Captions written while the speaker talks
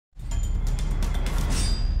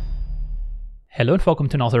Hello and welcome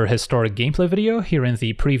to another historic gameplay video here in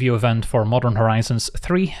the preview event for Modern Horizons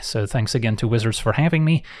 3, so thanks again to Wizards for having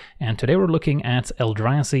me. And today we're looking at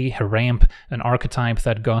Eldrazi Ramp, an archetype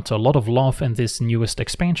that got a lot of love in this newest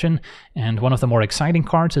expansion, and one of the more exciting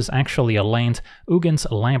cards is actually a land. Ugin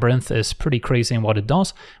Labyrinth is pretty crazy in what it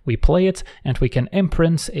does. We play it and we can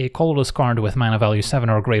imprint a colorless card with mana value 7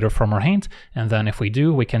 or greater from our hand, and then if we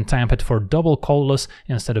do, we can tap it for double colorless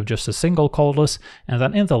instead of just a single colorless, and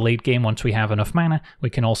then in the late game, once we have enough mana, we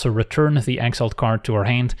can also return the exiled card to our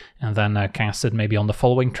hand and then cast it maybe on the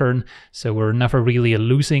following turn. So we're never really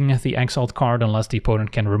losing the exiled card unless the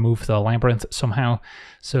opponent can remove the Labyrinth somehow.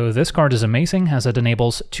 So this card is amazing as it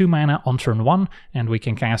enables 2 mana on turn 1, and we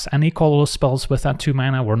can cast any colorless spells with that 2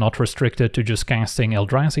 mana. We're not restricted to just casting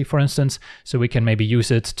Eldrazi, for instance, so we can maybe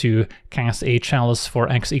use it to cast a Chalice for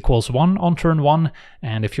X=1 on turn 1,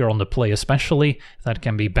 and if you're on the play especially, that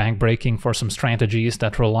can be backbreaking for some strategies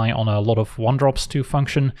that rely on a lot of 1-drops to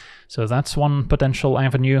function, so that's one potential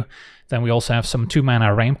avenue. Then we also have some 2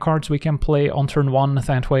 mana ramp cards we can play on turn 1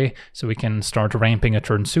 that way, so we can start ramping a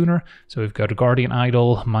turn sooner. So we've got Guardian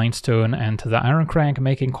Idol, Mindstone, and the Ironcrag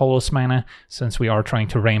making colorless mana, since we are trying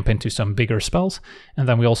to ramp into some bigger spells. And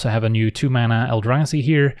then we also have a new 2 mana Eldrazi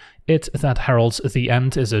here. It that heralds the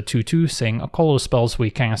end is a 2/2, saying colorless spells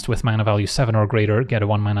we cast with mana value 7 or greater get a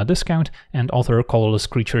 1 mana discount, and other colorless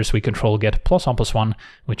creatures we control get +1/+1,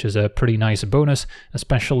 which is a pretty nice bonus,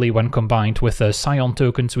 especially when combined with the Scion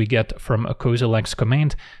tokens we get from a Kozilek's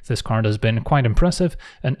command. This card has been quite impressive,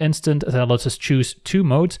 an instant that lets us choose 2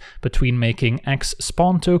 modes between making X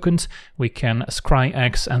spawn tokens. We can scry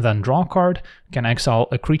X and then draw a card, can exile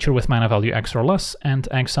a creature with mana value X or less, and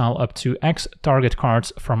exile up to X target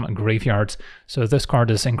cards from graveyards. So this card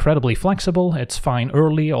is incredibly flexible. It's fine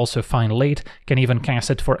early, also fine late. Can even cast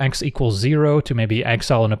it for X=0 to maybe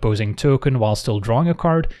exile an opposing token while still drawing a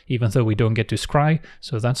card, even though we don't get to scry,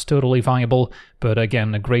 so that's totally viable. But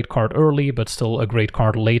again, a great card early, but still a great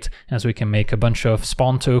card late, as we can make a bunch of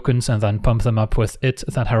spawn tokens and then pump them up with it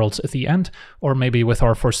that heralds at the end, or maybe with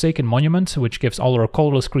our Forsaken Monument, which gives all our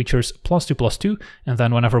colorless creatures +2/+2, and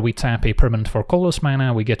then whenever we tap a permanent for colorless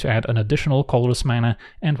mana, we get to add an additional colorless mana,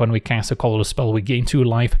 and when we cast a colorless spell, we gain 2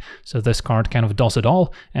 life. So this card kind of does it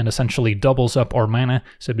all, and essentially doubles up our mana,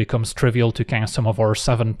 so it becomes trivial to cast some of our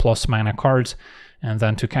 7+ mana cards. And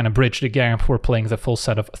then to kind of bridge the gap, we're playing the full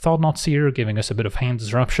set of Thought-Knots here, giving us a bit of hand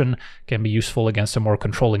disruption, can be useful against some more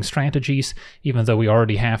controlling strategies, even though we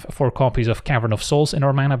already have 4 copies of Cavern of Souls in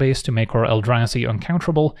our mana base to make our Eldrazi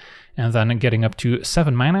uncounterable. And then getting up to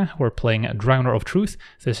 7 mana, we're playing Drowner of Truth.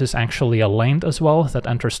 This is actually a land as well that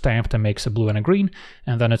enters tapped and makes a blue and a green.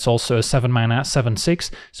 And then it's also a 7 mana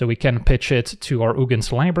 7/6, so we can pitch it to our Ugin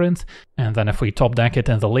Labyrinth. And then if we top deck it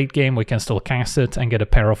in the late game, we can still cast it and get a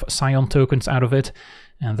pair of Scion tokens out of it.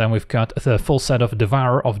 And then we've got the full set of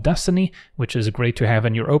Devourer of Destiny, which is great to have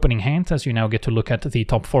in your opening hand, as you now get to look at the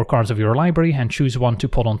top 4 cards of your library and choose one to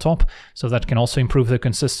put on top. So that can also improve the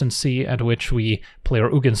consistency at which we play our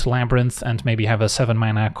Ugin Labyrinth and maybe have a 7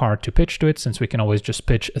 mana card to pitch to it, since we can always just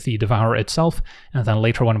pitch the Devourer itself. And then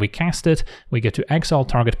later when we cast it, we get to exile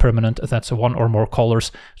target permanent that's 1 or more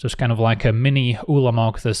colors. So it's kind of like a mini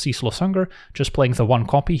Ulamog the Ceaseless Hunger, just playing the 1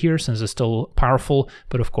 copy here since it's still powerful,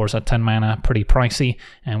 but of course at 10 mana, pretty pricey.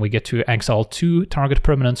 And we get to exile 2 target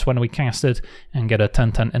permanents when we cast it and get a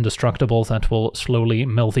 10/10 indestructible that will slowly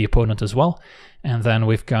mill the opponent as well. And then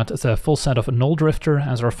we've got the full set of Nulldrifter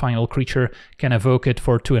as our final creature, can evoke it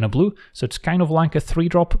for 2 and a blue, so it's kind of like a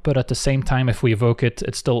 3-drop, but at the same time if we evoke it,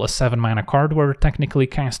 it's still a 7 mana card we're technically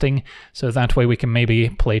casting, so that way we can maybe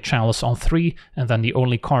play Chalice on 3, and then the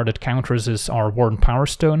only card it counters is our Worn Power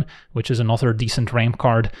Stone, which is another decent ramp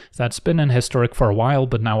card that's been in Historic for a while,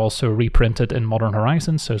 but now also reprinted in Modern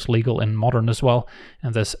Horizons, so it's legal in Modern as well,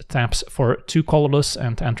 and this taps for 2 colorless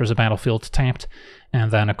and enters a battlefield tapped. And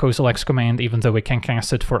then a Kozilek's command, even though we can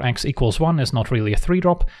cast it for X=1, is not really a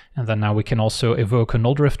 3-drop. And then now we can also evoke a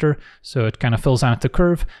Nulldrifter, so it kind of fills out the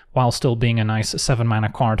curve, while still being a nice 7 mana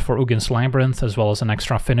card for Ugin Labyrinth, as well as an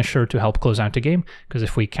extra finisher to help close out the game, because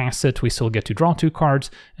if we cast it, we still get to draw 2 cards,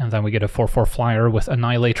 and then we get a 4/4 flyer with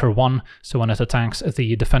Annihilator 1, so when it attacks,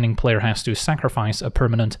 the defending player has to sacrifice a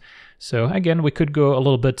permanent. So again, we could go a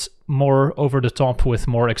little bit more over the top with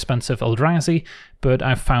more expensive Eldrazi, but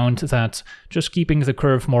I've found that just keeping the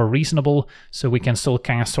curve more reasonable, so we can still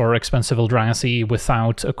cast our expensive Eldrazi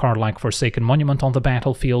without a card like Forsaken Monument on the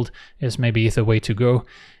battlefield, is maybe the way to go.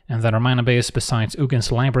 And then our mana base, besides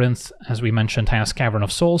Ugin's Labyrinth, as we mentioned, has Cavern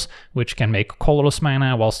of Souls, which can make colorless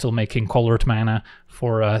mana while still making colored mana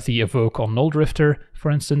for the Evoke on Nulldrifter,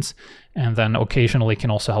 for instance. And then occasionally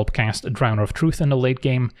can also help cast Drowner of Truth in the late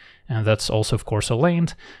game, and that's also of course a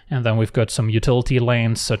land. And then we've got some utility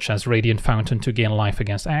lands such as Radiant Fountain to gain life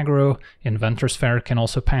against aggro. Inventor's Fair can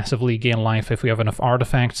also passively gain life if we have enough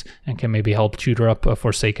artifacts and can maybe help tutor up a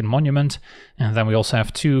Forsaken Monument. And then we also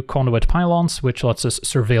have 2 Conduit Pylons, which lets us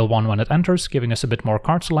surveil one when it enters, giving us a bit more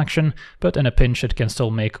card selection, but in a pinch it can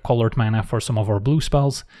still make colored mana for some of our blue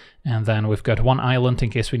spells. And then we've got 1 island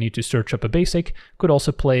in case we need to search up a basic. Could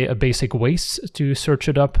also play a basic Wastes to search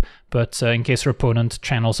it up, but in case our opponent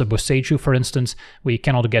channels a Boseiju, for instance, we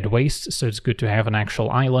cannot get Wastes, so it's good to have an actual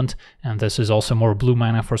island. And this is also more blue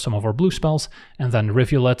mana for some of our blue spells. And then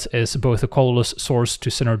Rivulet is both a colorless source to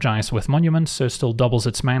synergize with Monument, so it still doubles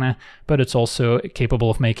its mana, but it's also capable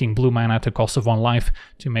of making blue mana at the cost of 1 life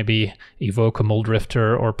to maybe evoke a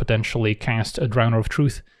Nulldrifter or potentially cast a Drowner of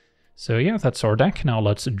Truth. So yeah, that's our deck. Now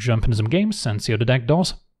let's jump into some games and see how the deck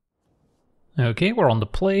does. Okay, we're on the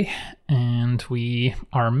play, and we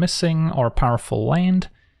are missing our powerful land,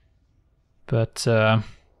 but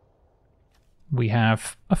we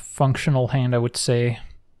have a functional hand, I would say.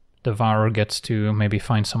 Devourer gets to maybe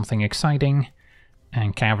find something exciting,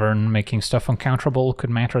 and Cavern making stuff uncounterable could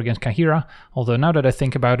matter against Kahira, although now that I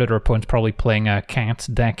think about it, our opponent's probably playing a cat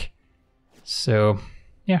deck. So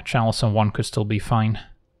yeah, Chalice on 1 could still be fine.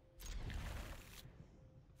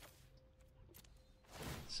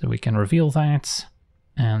 So we can reveal that,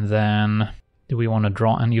 and then do we want to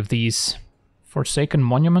draw any of these? Forsaken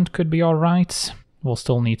Monument could be alright. We'll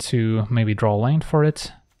still need to maybe draw a land for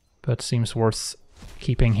it, but seems worth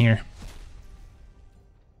keeping here.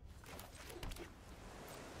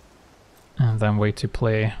 And then wait to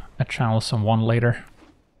play a Chalice on 1 later.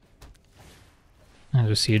 As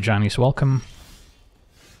we see a Johnny's Welcome.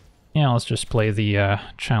 Yeah, let's just play the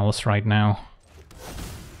Chalice right now.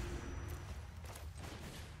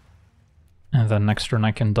 And then next turn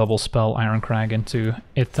I can double spell Ironcrag into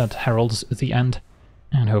it that heralds the end.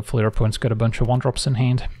 And hopefully our opponent's got a bunch of 1-drops in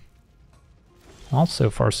hand. Well, so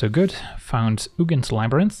far so good. Found Ugin's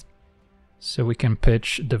Labyrinth. So we can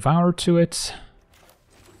pitch Devour to it.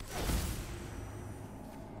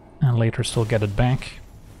 And later still get it back.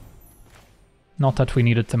 Not that we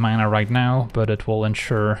needed the mana right now, but it will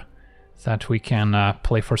ensure that we can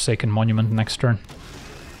play Forsaken Monument next turn.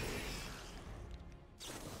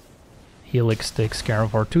 Helix takes care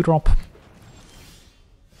of our 2-drop.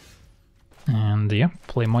 And yeah,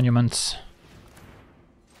 play Monuments.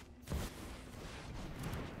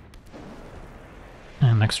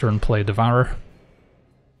 And next turn play Devourer.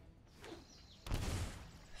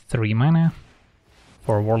 3 mana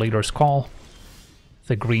for Warleader's Call.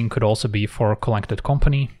 The green could also be for Collected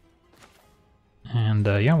Company. And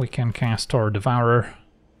yeah, we can cast our Devourer.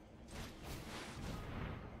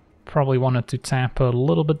 Probably wanted to tap a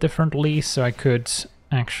little bit differently, so I could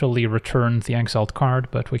actually return the exiled card,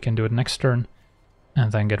 but we can do it next turn,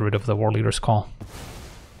 and then get rid of the Warleader's Call.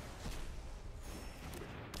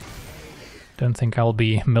 Don't think I'll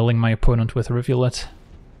be milling my opponent with Rivulet.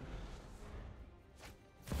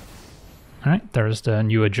 Alright, there's the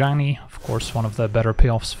new Ajani, of course one of the better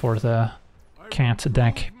payoffs for the cat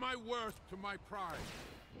deck.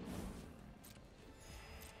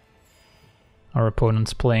 Our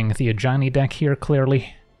opponent's playing the Ajani deck here,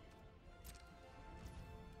 clearly.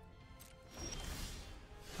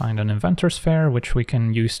 Find an Inventor's Fair, which we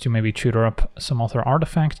can use to maybe tutor up some other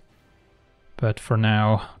artifact. But for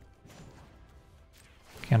now,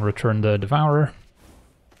 can return the Devourer,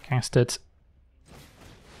 cast it,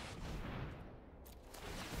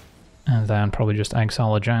 and then probably just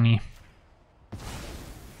exile Ajani.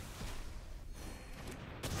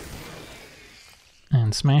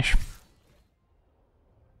 And smash.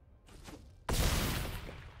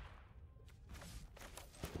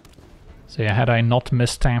 So yeah, had I not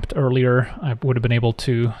mistapped earlier, I would have been able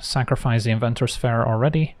to sacrifice the Inventor's Fair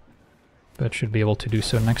already, but should be able to do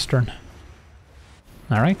so next turn.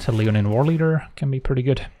 Alright, a Leonin Warleader can be pretty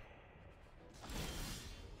good.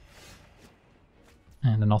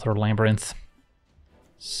 And another Labyrinth.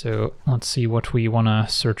 So let's see what we want to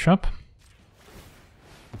search up.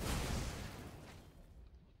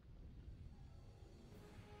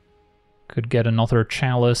 Could get another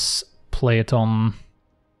Chalice, play it on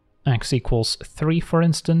X equals 3, for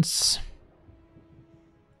instance.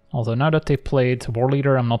 Although now that they played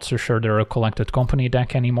Warleader, I'm not so sure they're a Collected Company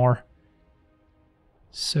deck anymore.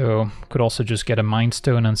 So, could also just get a Mind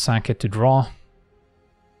Stone and sack it to draw.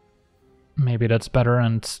 Maybe that's better,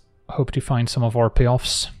 and hope to find some of our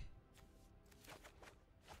payoffs.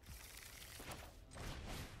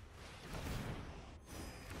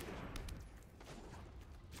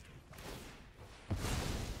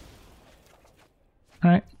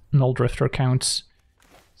 Nulldrifter counts.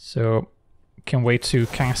 So can wait to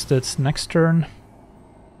cast it next turn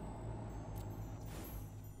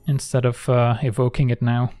instead of evoking it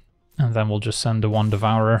now. And then we'll just send the one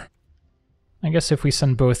Devourer. I guess if we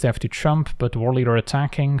send both they have to chump, but War Leader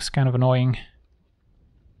attacking is kind of annoying.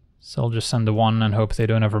 So I'll just send the one and hope they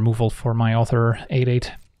don't have removal for my other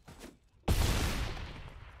 8/8.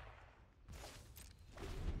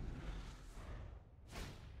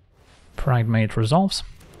 Pridemate resolves.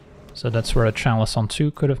 So that's where a Chalice on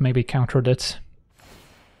 2 could have maybe countered it.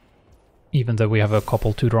 Even though we have a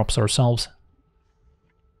couple 2-drops ourselves.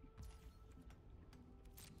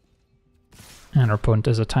 And our opponent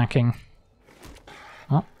is attacking.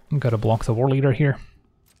 Oh, gotta block the War Leader here.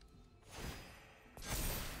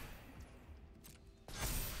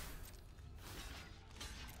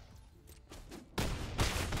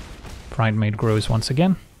 Pridemate grows once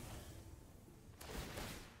again.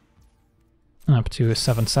 Up to a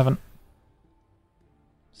 7/7.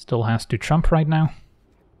 Still has to chump right now.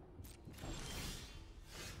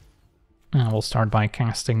 And we'll start by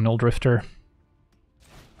casting Nulldrifter.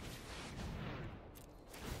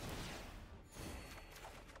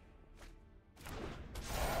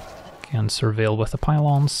 Can Surveil with the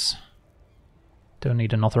Pylons. Don't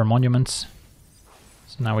need another Monument.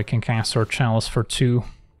 So now we can cast our Chalice for 2.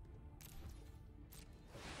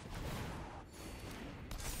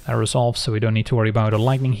 That resolves, so we don't need to worry about a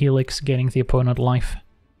Lightning Helix getting the opponent life.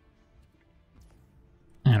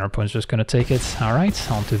 And our opponent's just gonna take it.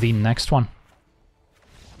 Alright, on to the next one.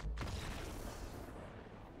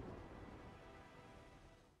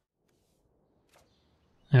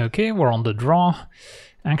 Okay, we're on the draw.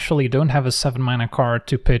 Actually don't have a 7-mana card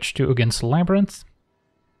to pitch to Ugin's Labyrinth.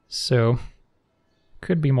 So,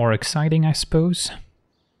 could be more exciting, I suppose.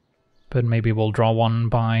 But maybe we'll draw one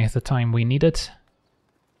by the time we need it.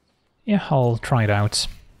 Yeah, I'll try it out.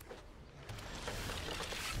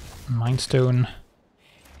 Mindstone.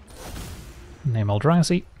 Name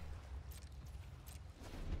Eldrazi.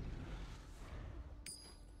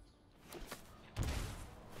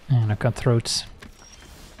 And a Cutthroat.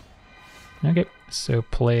 Okay, so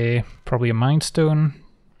play probably a Mindstone.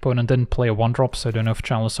 Opponent didn't play a 1-drop, so I don't know if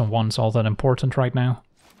Chalice on 1's all that important right now.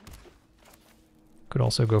 Could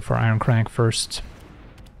also go for Ironcrag first.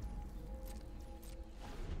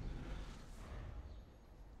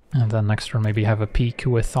 And then next turn maybe have a peek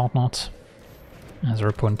with Thought-Knot, as our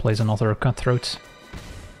opponent plays another Cutthroat.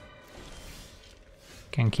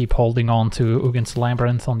 Can keep holding on to Ugin's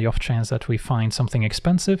Labyrinth on the off chance that we find something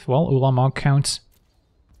expensive. Well, Ulamog counts.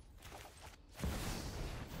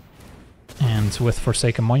 And with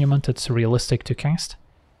Forsaken Monument it's realistic to cast.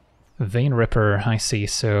 Vein Ripper, I see,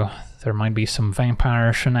 so there might be some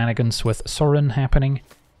vampire shenanigans with Sorin happening.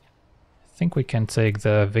 I think we can take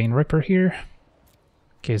the Vein Ripper here.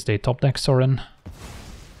 In case they top deck Sorin.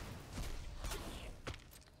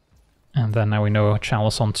 And then now we know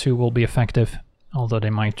Chalice on 2 will be effective, although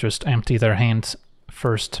they might just empty their hand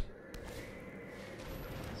first.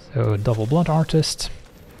 So double Blood Artist.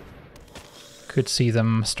 Could see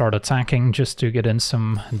them start attacking just to get in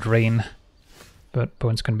some drain, but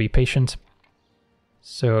opponent's gonna be patient.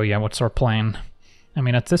 So yeah, what's our plan? I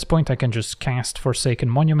mean, at this point I can just cast Forsaken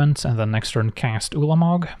Monument and then next turn cast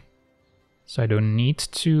Ulamog. So I don't need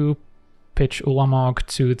to pitch Ulamog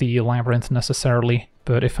to the Labyrinth necessarily,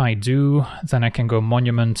 but if I do, then I can go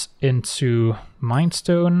Monument into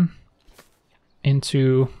Mindstone,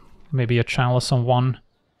 into maybe a Chalice on 1.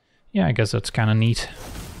 Yeah, I guess that's kind of neat.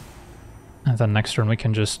 And then next turn we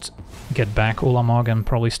can just get back Ulamog and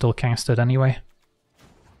probably still cast it anyway.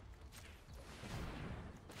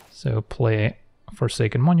 So play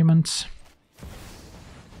Forsaken Monument.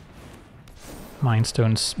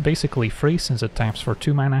 Mindstone's basically free since it taps for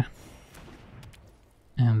 2 mana.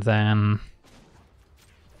 And then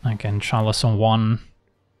I can Chalice on 1.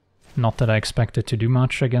 Not that I expect it to do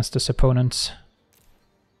much against this opponent.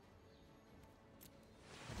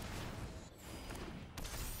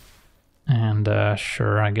 And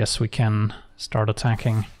sure, I guess we can start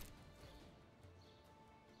attacking.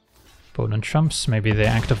 Opponent chumps, maybe they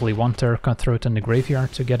actively want their Cutthroat in the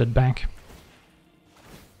graveyard to get it back.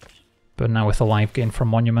 But now with a life gain from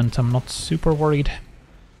Monument, I'm not super worried.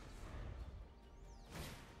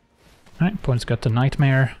 Alright, opponent's got the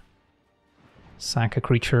Nightmare. Sack a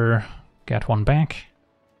creature, get one back.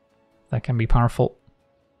 That can be powerful.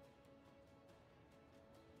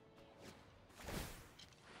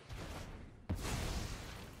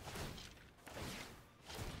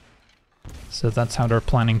 So that's how they're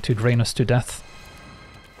planning to drain us to death.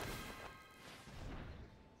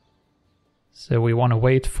 So we want to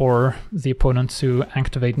wait for the opponent to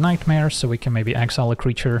activate Nightmare, so we can maybe exile a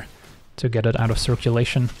creature to get it out of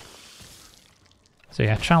circulation. So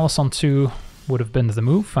yeah, Chalice on 2 would have been the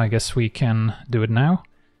move. I guess we can do it now.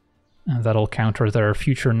 And that'll counter their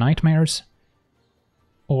future Nightmares.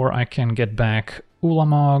 Or I can get back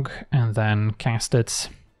Ulamog and then cast it,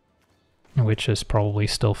 which is probably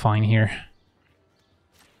still fine here.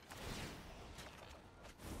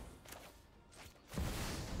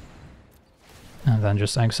 And then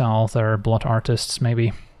just exile their Blood Artists,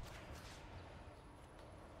 maybe.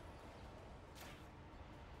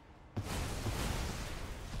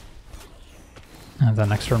 And then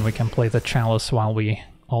next turn we can play the Chalice while we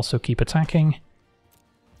also keep attacking.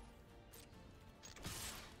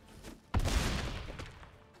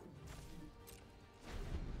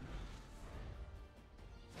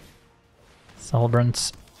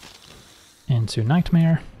 Celebrant into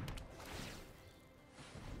Nightmare.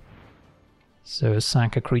 So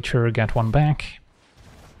sack a creature, get one back.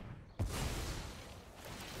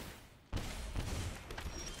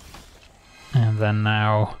 And then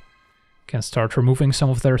now can start removing some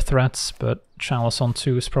of their threats, but Chalice on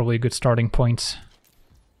 2 is probably a good starting point.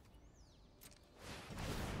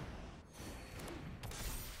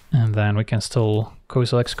 And then we can still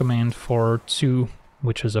Kozilek's Command for 2,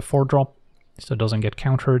 which is a 4-drop, so it doesn't get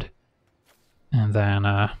countered. And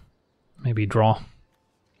then maybe draw.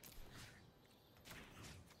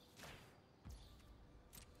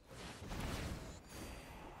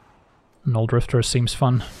 Nulldrifter seems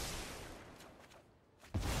fun.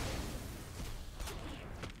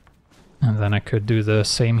 And then I could do the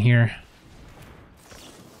same here.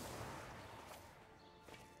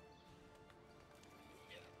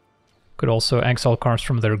 Could also exile cards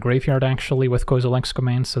from their graveyard actually with Kozilek's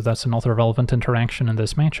Command, so that's another relevant interaction in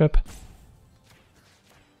this matchup.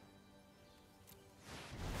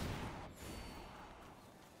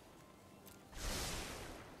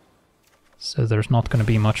 So there's not going to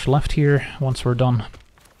be much left here once we're done.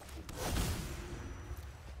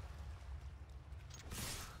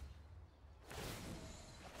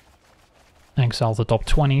 Exile the top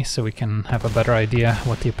 20 so we can have a better idea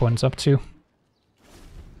what the opponent's up to.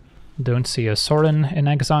 Don't see a Sorin in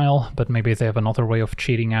exile, but maybe they have another way of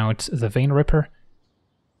cheating out the Vein Ripper.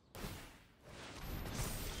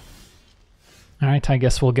 Alright, I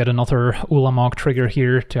guess we'll get another Ulamog trigger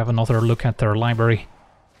here to have another look at their library.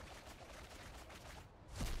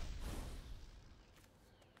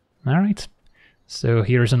 Alright, so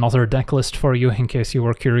here's another deck list for you in case you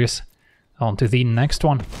were curious. On to the next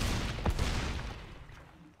one.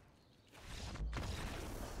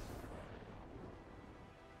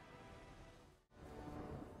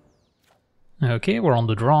 Okay, we're on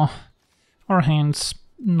the draw. Our hand's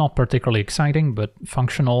not particularly exciting, but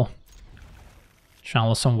functional.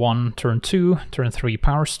 Chalice on 1, turn 2, turn 3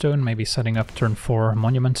 Power Stone, maybe setting up turn 4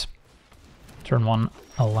 Monument. Turn 1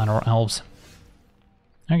 Alanor Elves.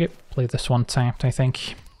 Okay, play this one tapped, I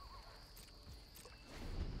think.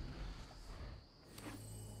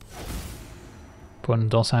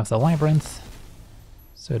 Opponent does have the Labyrinth,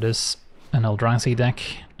 so it is an Eldrazi deck,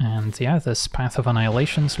 and yeah, this Path of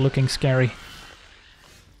Annihilation's looking scary.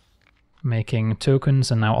 Making tokens,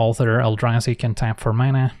 and now all their Eldrazi can tap for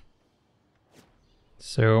mana.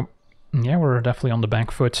 So yeah, we're definitely on the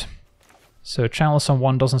back foot. So Chalice on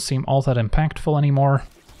 1 doesn't seem all that impactful anymore.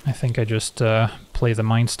 I think I just play the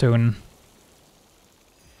Mind Stone,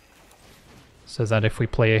 so that if we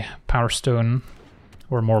play Power Stone,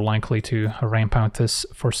 we're more likely to ramp out this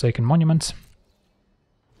Forsaken Monument.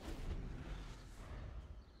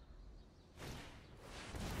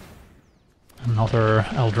 Another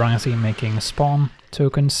Eldrazi making spawn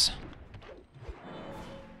tokens.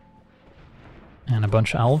 And a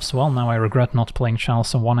bunch of elves. Well, now I regret not playing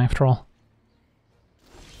Chalice on 1 after all.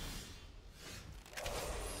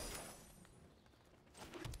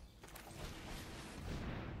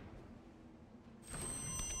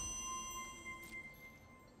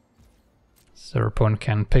 So our opponent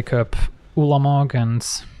can pick up Ulamog, and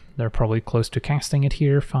they're probably close to casting it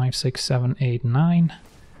here. 5, 6, 7, 8, 9.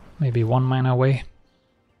 Maybe 1 mana away.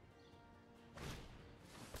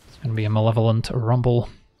 It's going to be a Malevolent Rumble.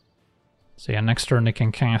 So yeah, next turn they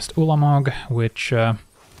can cast Ulamog, which yeah,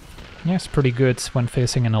 is pretty good when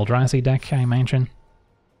facing an Eldrazi deck, I imagine.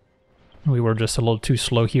 We were just a little too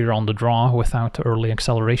slow here on the draw without early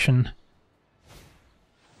acceleration.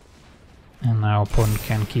 And now opponent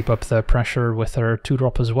can keep up the pressure with their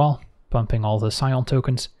 2-drop as well, pumping all the Scion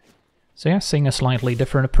tokens. So yeah, seeing a slightly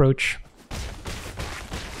different approach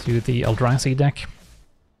to the Eldrazi deck.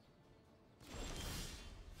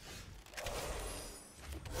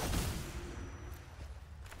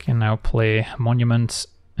 Can now play Monument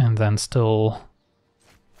and then still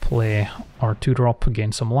play our 2-drop,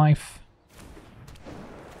 gain some life.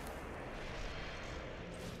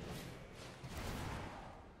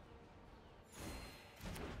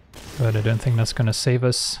 But I don't think that's gonna save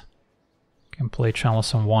us. Can play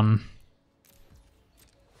Chalice on 1.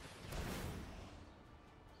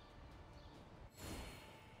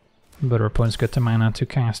 But our opponent's got the mana to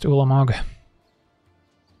cast Ulamog.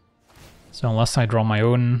 So unless I draw my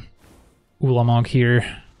own Ulamog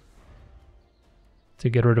here to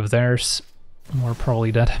get rid of theirs, we're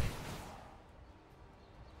probably dead.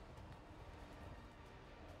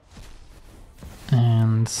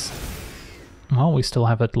 And, well, we still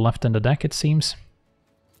have it left in the deck, it seems.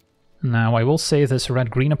 Now, I will say this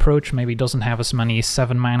red-green approach maybe doesn't have as many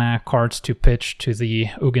 7-mana cards to pitch to the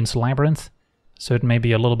Ugin Labyrinth, so it may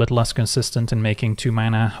be a little bit less consistent in making 2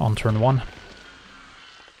 mana on turn 1.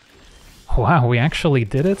 Wow, we actually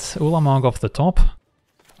did it! Ulamog off the top.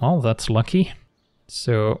 Well, that's lucky.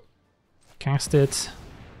 So, cast it,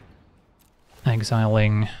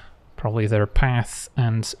 exiling probably their Path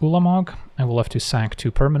and Ulamog. I will have to sack 2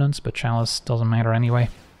 permanents, but Chalice doesn't matter anyway.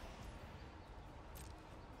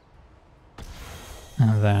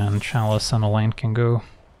 And then Chalice and a land can go.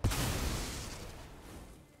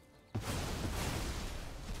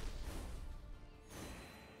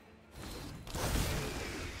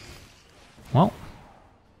 Well,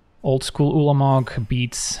 old school Ulamog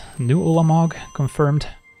beats new Ulamog, confirmed.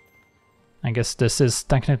 I guess this is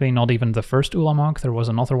technically not even the first Ulamog, there was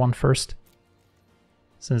another one first.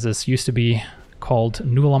 Since this used to be called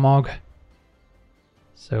Nullamog.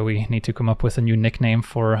 So we need to come up with a new nickname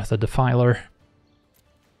for the Defiler.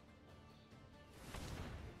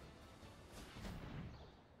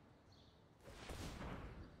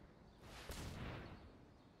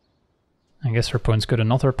 I guess her opponent's got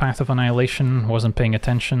another Path of Annihilation, wasn't paying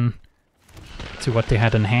attention to what they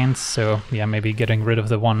had in hand, so yeah, maybe getting rid of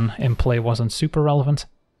the one in play wasn't super relevant.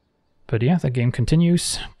 But yeah, the game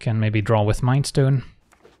continues, can maybe draw with Mind Stone.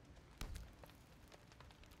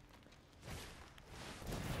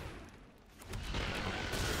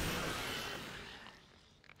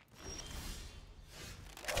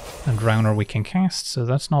 And Drowner we can cast, so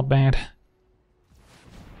that's not bad.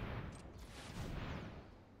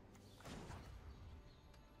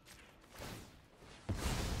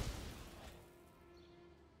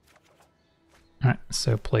 Alright,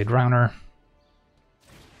 so play Drowner.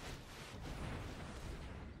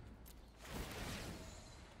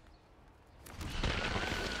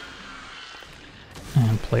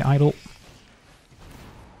 And play Idle.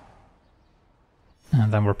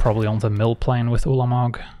 And then we're probably on the mill plane with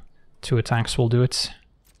Ulamog. 2 attacks will do it.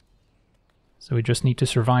 So we just need to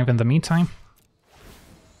survive in the meantime.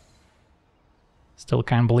 Still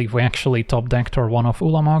can't believe we actually top decked our one-off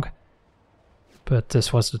Ulamog. But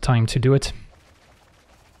this was the time to do it.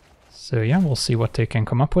 So yeah, we'll see what they can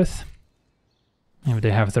come up with. If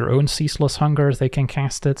they have their own Ceaseless Hunger, they can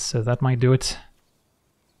cast it, so that might do it.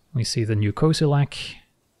 We see the new Kozilek.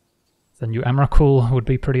 The new Emrakul would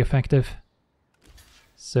be pretty effective.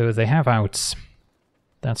 So they have outs,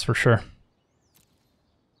 that's for sure.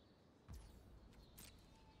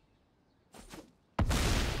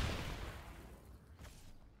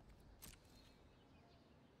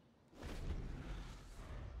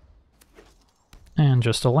 And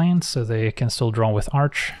just a land, so they can still draw with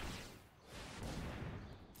Arch.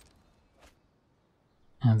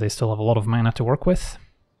 And they still have a lot of mana to work with.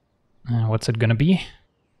 What's it gonna be?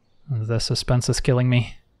 The suspense is killing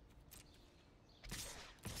me.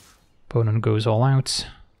 Opponent goes all out.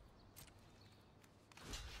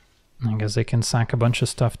 I guess they can sack a bunch of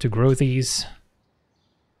stuff to grow these.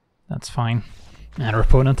 That's fine. And our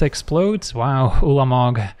opponent explodes. Wow,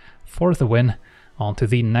 Ulamog for the win. On to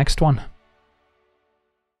the next one.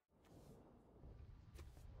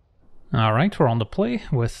 Alright, we're on the play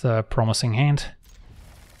with a promising hand.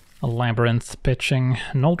 A Labyrinth pitching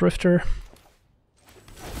Nulldrifter.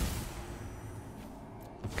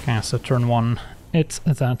 Cast a turn 1 it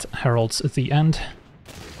that heralds the end.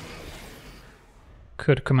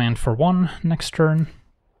 Could command for 1 next turn.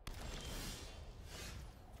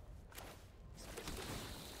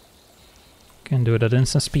 Can do it at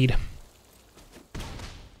instant speed.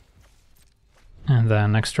 And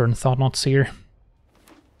then next turn Thought-Knot Seer.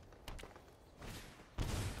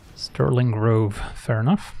 Sterling Grove, fair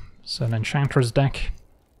enough. So an Enchantress deck.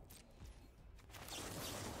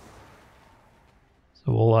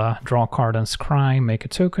 So we'll draw a card and scry, make a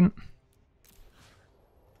token.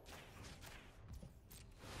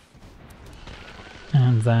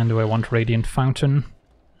 And then do I want Radiant Fountain?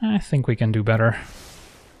 I think we can do better.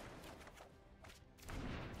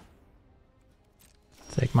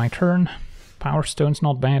 Take my turn. Power Stone's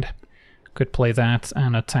not bad. Could play that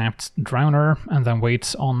and a tapped Drowner, and then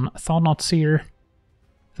wait on Thought-Knot Seer.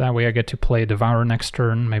 That way I get to play Devour next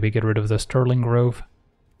turn, maybe get rid of the Sterling Grove.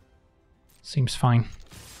 Seems fine.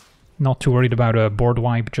 Not too worried about a board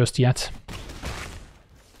wipe just yet.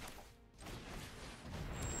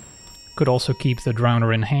 Could also keep the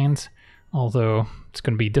Drowner in hand, although it's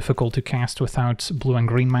going to be difficult to cast without blue and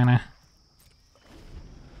green mana,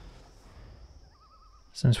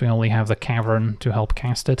 since we only have the Cavern to help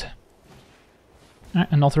cast it.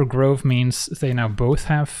 Another Grove means they now both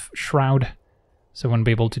have Shroud, so I won't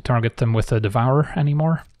be able to target them with a Devour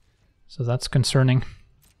anymore, so that's concerning.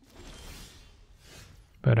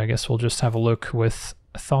 But I guess we'll just have a look with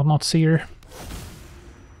Thought-Knot Seer,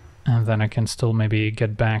 and then I can still maybe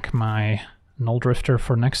get back my Nulldrifter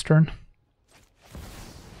for next turn.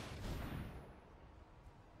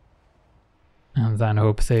 And then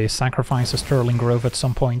hope they sacrifice a Sterling Grove at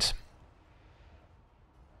some point.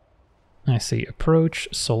 I see Approach,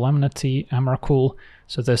 Solemnity, Emrakul,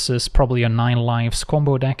 so this is probably a 9 lives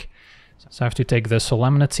combo deck. So I have to take the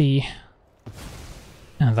Solemnity,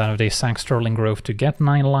 and then if they sack Sterling Grove to get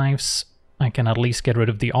 9 lives, I can at least get rid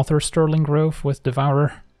of the other Sterling Grove with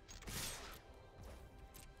Devourer.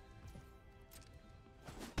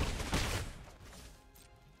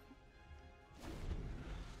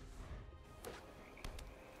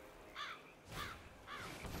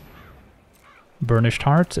 Burnished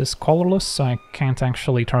Heart is colorless, so I can't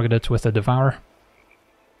actually target it with a Devour.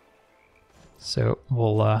 So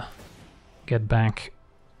we'll get back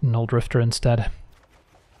Nulldrifter instead.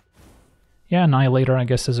 Yeah, Annihilator I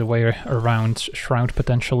guess is a way around Shroud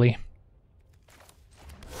potentially.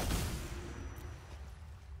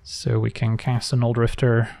 So we can cast a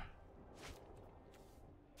Nulldrifter.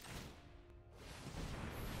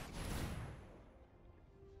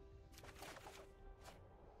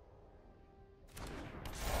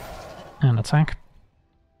 And attack.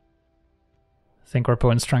 I think our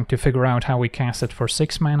opponent's trying to figure out how we cast it for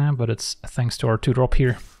 6 mana, but it's thanks to our 2-drop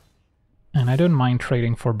here. And I don't mind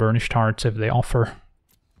trading for Burnished Hearts if they offer.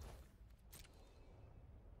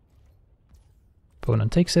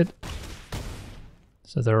 Opponent takes it.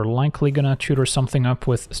 So they're likely gonna tutor something up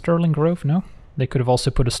with Sterling Grove, no? They could have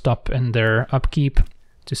also put a stop in their upkeep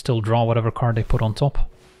to still draw whatever card they put on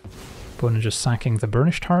top. Opponent just sacking the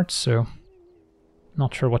Burnished Hearts, so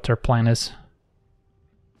not sure what their plan is.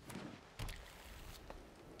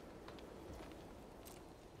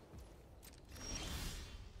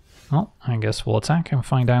 Well, I guess we'll attack and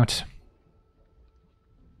find out.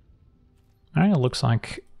 Alright, it looks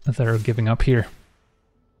like they're giving up here.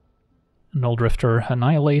 Nulldrifter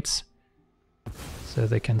annihilates, so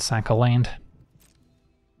they can sack a land.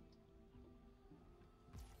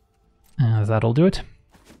 That'll do it.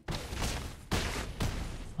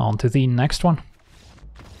 On to the next one.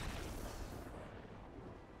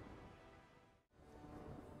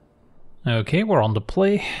 Okay, we're on the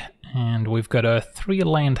play, and we've got a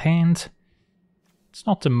 3-land hand. It's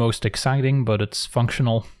not the most exciting, but it's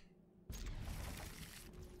functional.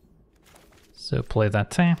 So play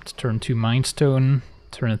that tapped, turn 2 Mind Stone,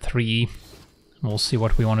 turn 3, and we'll see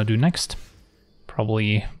what we want to do next.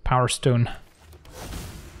 Probably Power Stone.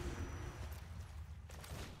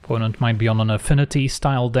 Opponent might be on an Affinity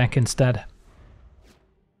style deck instead.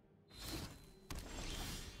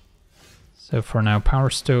 So for now, Power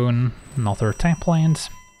Stone, another tap land.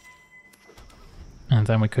 And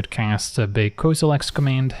then we could cast a big Kozilek's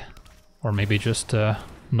command, or maybe just a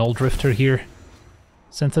Nulldrifter here.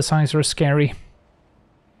 Synthesizer is scary.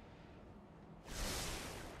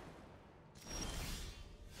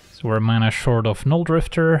 So we're mana short of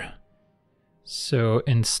Nulldrifter. So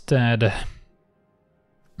instead,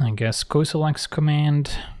 I guess Kozilek's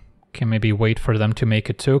command. Can maybe wait for them to make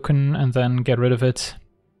a token and then get rid of it.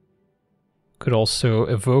 Could also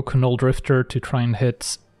evoke Nulldrifter to try and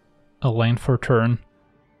hit a land for turn.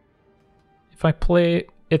 If I play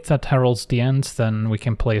it that heralds the end, then we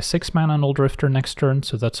can play a 6-mana Nulldrifter next turn,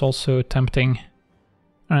 so that's also tempting.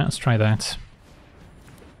 Alright, let's try that.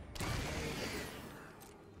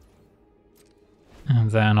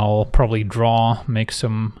 And then I'll probably draw, make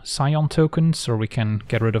some Scion tokens, or we can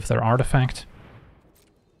get rid of their artifact.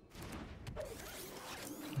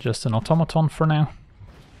 Just an Automaton for now.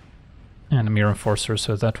 And a Mirror Enforcer,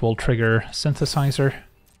 so that will trigger Synthesizer.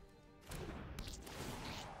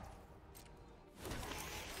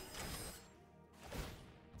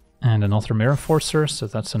 And another Mirror Enforcer, so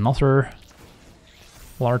that's another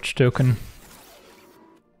large token.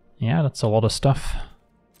 Yeah, that's a lot of stuff.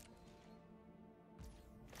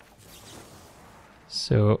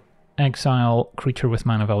 So exile creature with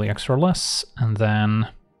mana value X or less, and then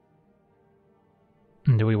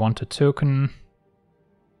do we want a token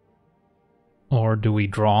or do we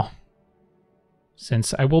draw?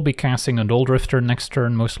 Since I will be casting a Nulldrifter next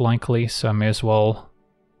turn most likely, so I may as well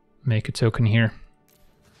make a token here.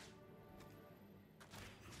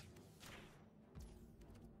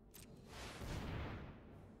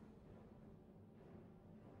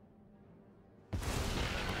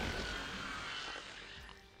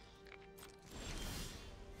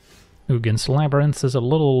 Ugin Labyrinth is a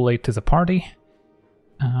little late to the party.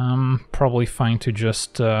 Probably fine to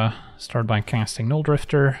just start by casting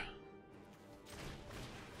Nulldrifter.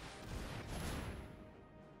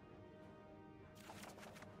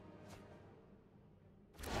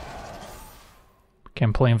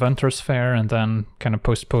 Can play Inventor's Fair and then kind of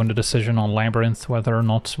postpone the decision on Labyrinth whether or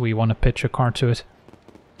not we want to pitch a card to it.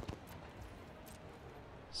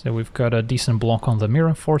 So we've got a decent block on the Mirror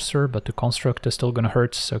Enforcer, but the Construct is still going to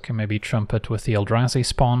hurt, so can maybe trump it with the Eldrazi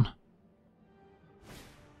spawn.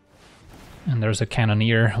 And there's a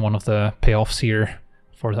Cannoneer, one of the payoffs here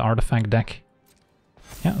for the artifact deck.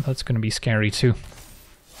 Yeah, that's going to be scary too.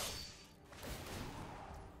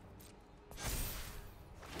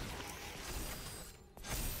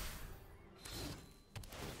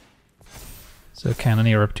 So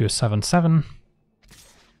Cannoneer up to a 7/7.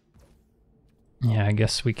 Yeah, I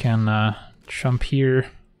guess we can jump here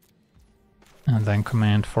and then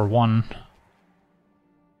command for 1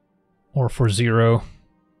 or for 0.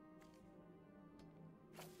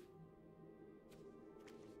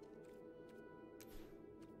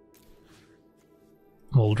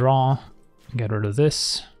 We'll draw, get rid of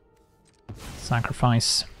this,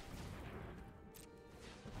 sacrifice.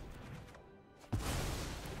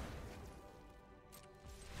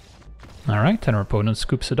 Alright, and our opponent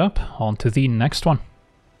scoops it up. On to the next one.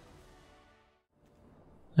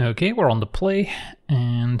 Okay, we're on the play,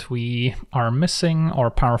 and we are missing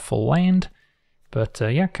our powerful land. But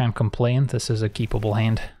yeah, can't complain, this is a keepable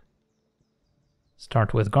hand.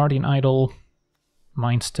 Start with Guardian Idol,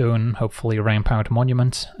 Mindstone, hopefully ramp out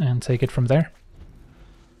Monument, and take it from there.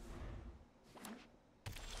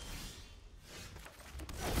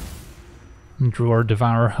 Drew or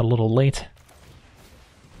Devour a little late.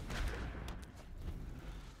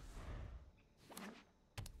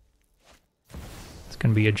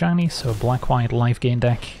 Can be a Johnny, so a black-white life gain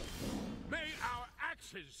deck.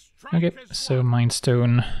 Okay, so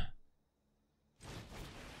Mindstone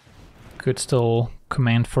could still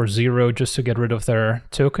command for 0 just to get rid of their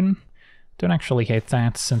token. Don't actually hate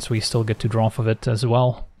that, since we still get to draw off of it as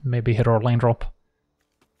well. Maybe hit our land drop.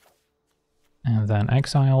 And then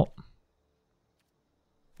exile.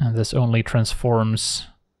 And this only transforms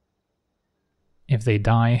if they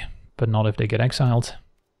die, but not if they get exiled.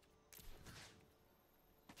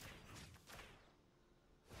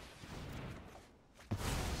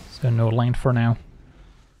 So no land for now.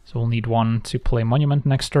 So we'll need 1 to play Monument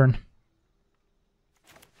next turn.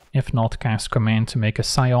 If not, cast Command to make a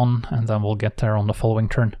Scion, and then we'll get there on the following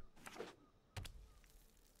turn.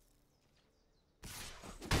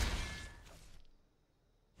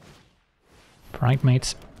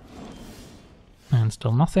 Bridemaid. And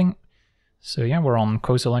still nothing. So yeah, we're on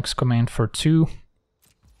Kozilek's command for 2.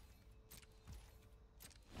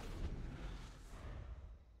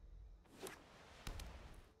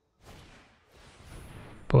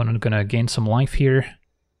 Opponent gonna gain some life here.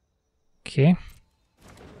 Okay.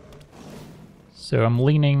 So I'm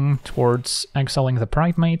leaning towards exiling the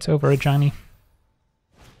Bridemaid over a Johnny.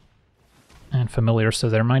 And Familiar, so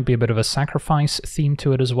there might be a bit of a sacrifice theme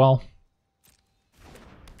to it as well.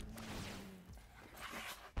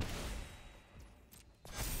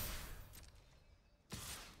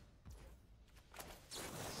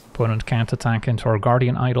 Opponent can't attack into our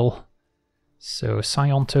Guardian Idol. So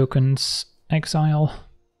Scion tokens, exile.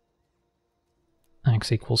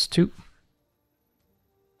 X equals 2.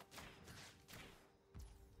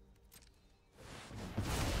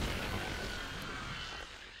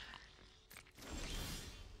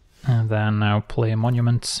 And then now play a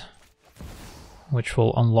Monument, which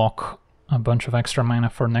will unlock a bunch of extra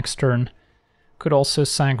mana for next turn. Could also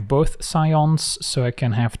sack both Scions, so I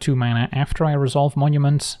can have 2 mana after I resolve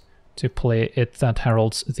Monument to play it that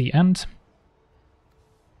heralds the end.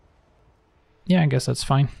 Yeah, I guess that's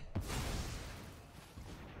fine.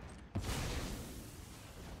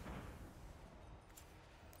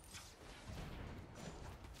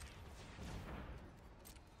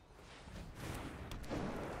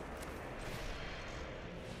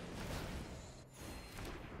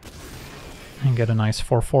 And get a nice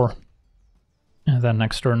 4/4. And then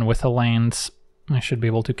next turn with a land, I should be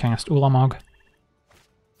able to cast Ulamog.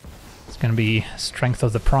 It's gonna be Strength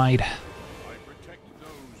of the Pride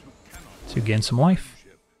to gain some life.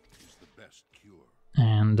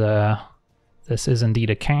 And this is indeed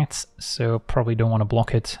a cat, so probably don't want to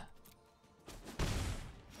block it.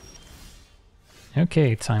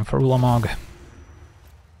 Okay, time for Ulamog.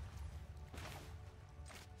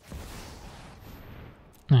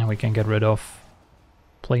 And we can get rid of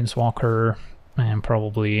Planeswalker and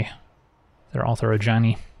probably their author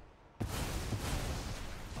Ajani. I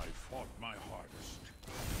fought my hardest.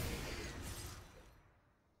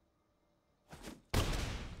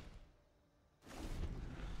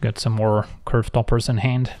 Got some more curve toppers in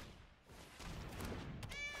hand.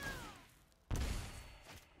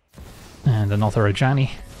 And another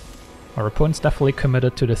Ajani. Our opponent's definitely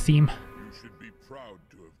committed to the theme. You should be proud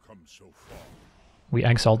to have come so far. We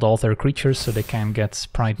exiled all their creatures so they can get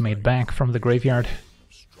Pride made back from the graveyard.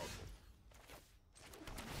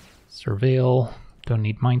 Surveil, don't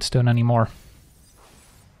need Mind Stone anymore.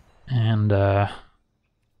 And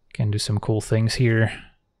can do some cool things here.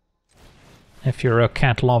 If you're a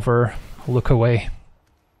cat lover, look away.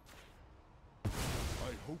 I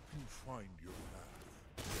hope you find your path.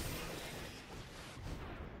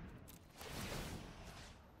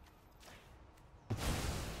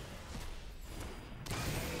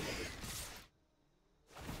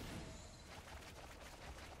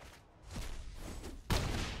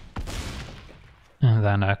 And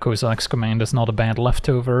then Kozilek's command is not a bad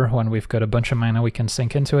leftover when we've got a bunch of mana we can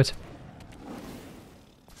sink into it.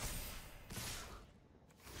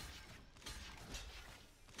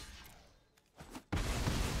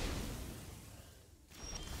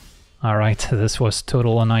 Alright, this was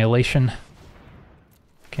total annihilation.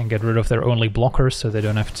 Can get rid of their only blockers so they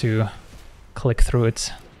don't have to click through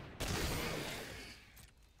it.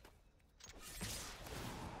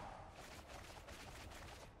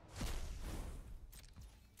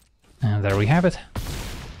 And there we have it.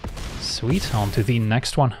 Sweet, on to the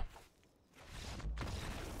next one.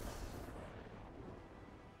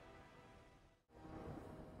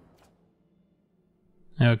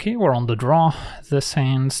 Okay, we're on the draw. This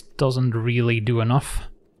hand doesn't really do enough.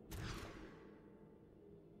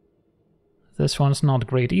 This one's not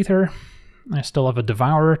great either. I still have a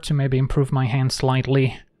Devourer to maybe improve my hand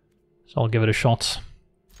slightly, so I'll give it a shot.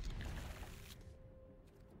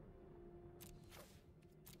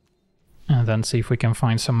 And then see if we can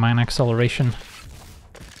find some mana acceleration.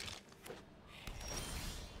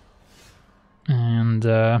 And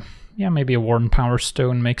yeah, maybe a Warden Power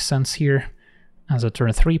Stone makes sense here as a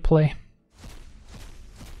turn 3 play.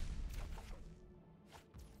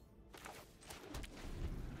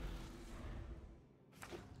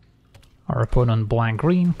 Our opponent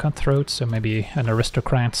black-green, Cutthroat, so maybe an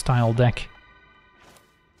Aristocrat-style deck.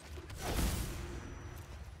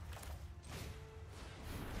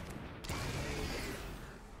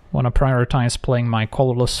 Want to prioritize playing my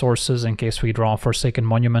colorless sources in case we draw Forsaken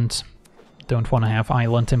Monument. Don't want to have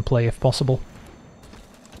Island in play if possible.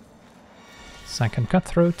 Second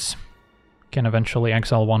Cutthroat. Can eventually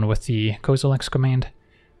exile one with the Kozilek's command,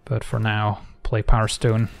 but for now, play Power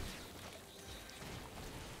Stone.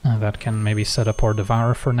 That can maybe set up our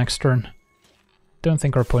Devourer for next turn. Don't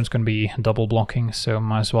think our opponent's going to be double blocking, so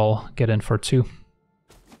might as well get in for 2.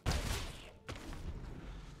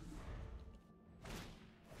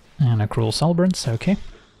 And a Cruel Celebrant, okay.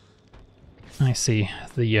 I see.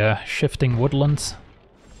 The Shifting Woodlands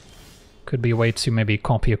could be a way to maybe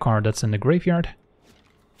copy a card that's in the graveyard.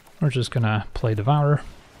 We're just gonna play Devourer.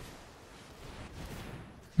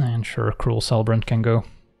 And sure, Cruel Celebrant can go.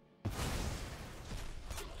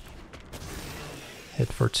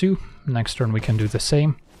 Hit for 2. Next turn we can do the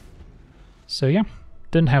same. So yeah,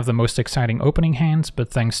 didn't have the most exciting opening hands,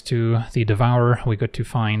 but thanks to the Devourer we got to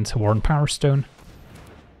find Warden Power Stone.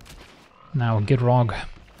 Now Gitrog.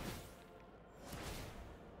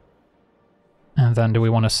 And then do we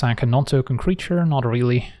want to sack a non-token creature? Not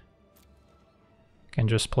really. Can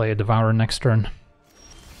just play a Devourer next turn.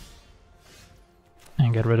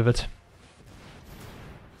 And get rid of it.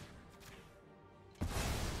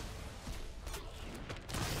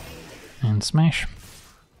 And smash.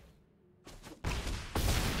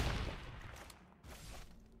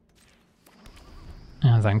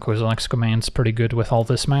 And then Kozilek's command's pretty good with all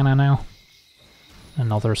this mana now.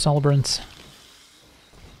 Another Celebrant.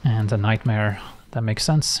 And a Nightmare. That makes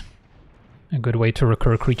sense. A good way to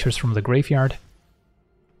recur creatures from the graveyard.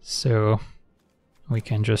 So we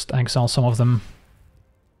can just exile some of them.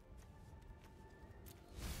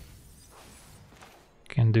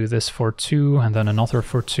 Can do this for 2 and then another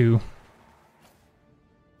for 2.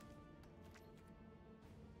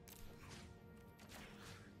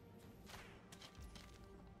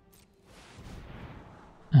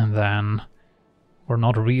 And then we're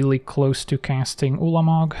not really close to casting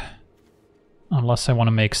Ulamog. Unless I want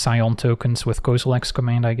to make Scion tokens with Kozilek's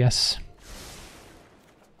command, I guess.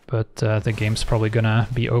 But the game's probably gonna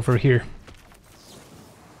be over here.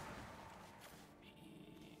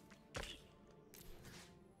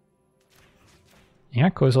 Yeah,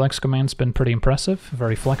 Kozilek's command's been pretty impressive,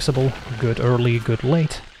 very flexible, good early, good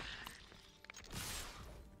late.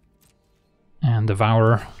 And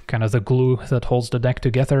Devour, kind of the glue that holds the deck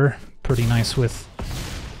together, pretty nice with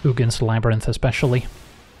Ugin's Labyrinth especially.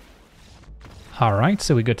 Alright,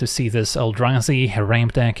 so we got to see this Eldrazi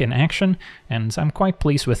ramp deck in action, and I'm quite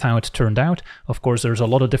pleased with how it turned out. Of course, there's a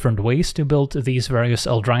lot of different ways to build these various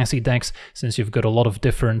Eldrazi decks, since you've got a lot of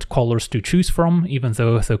different colors to choose from, even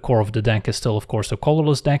though the core of the deck is still, of course, a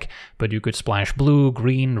colorless deck, but you could splash blue,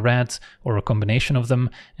 green, red, or a combination of them,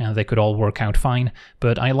 and they could all work out fine.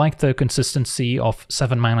 But I like the consistency of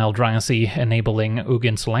 7-mana Eldrazi enabling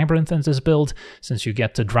Ugin's Labyrinth in this build, since you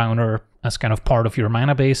get the Drowner as kind of part of your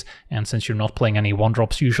mana base, and since you're not playing any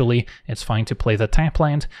 1-drops usually, it's fine to play the tap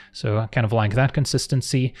land, so I kind of like that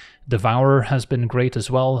consistency. Devourer has been great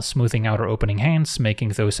as well, smoothing out our opening hands, making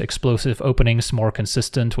those explosive openings more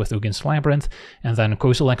consistent with Ugin's Labyrinth, and then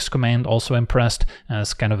Kozilek's command also impressed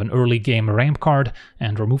as kind of an early game ramp card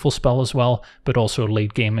and removal spell as well, but also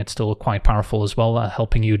late game it's still quite powerful as well,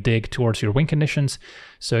 helping you dig towards your win conditions.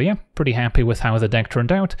 So yeah, pretty happy with how the deck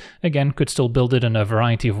turned out. Again, could still build it in a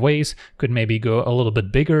variety of ways, could maybe go a little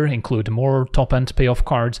bit bigger, include more top-end payoff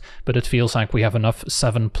cards, but it feels like we have enough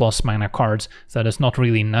 7+ mana cards that it's not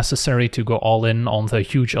really necessary to go all in on the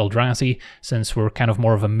huge Eldrazi, since we're kind of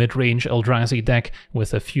more of a mid-range Eldrazi deck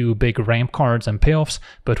with a few big ramp cards and payoffs,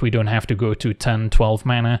 but we don't have to go to 10-12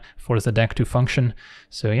 mana for the deck to function.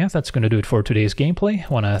 So yeah, that's going to do it for today's gameplay.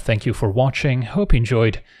 I want to thank you for watching, hope you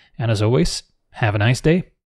enjoyed, and as always, have a nice day.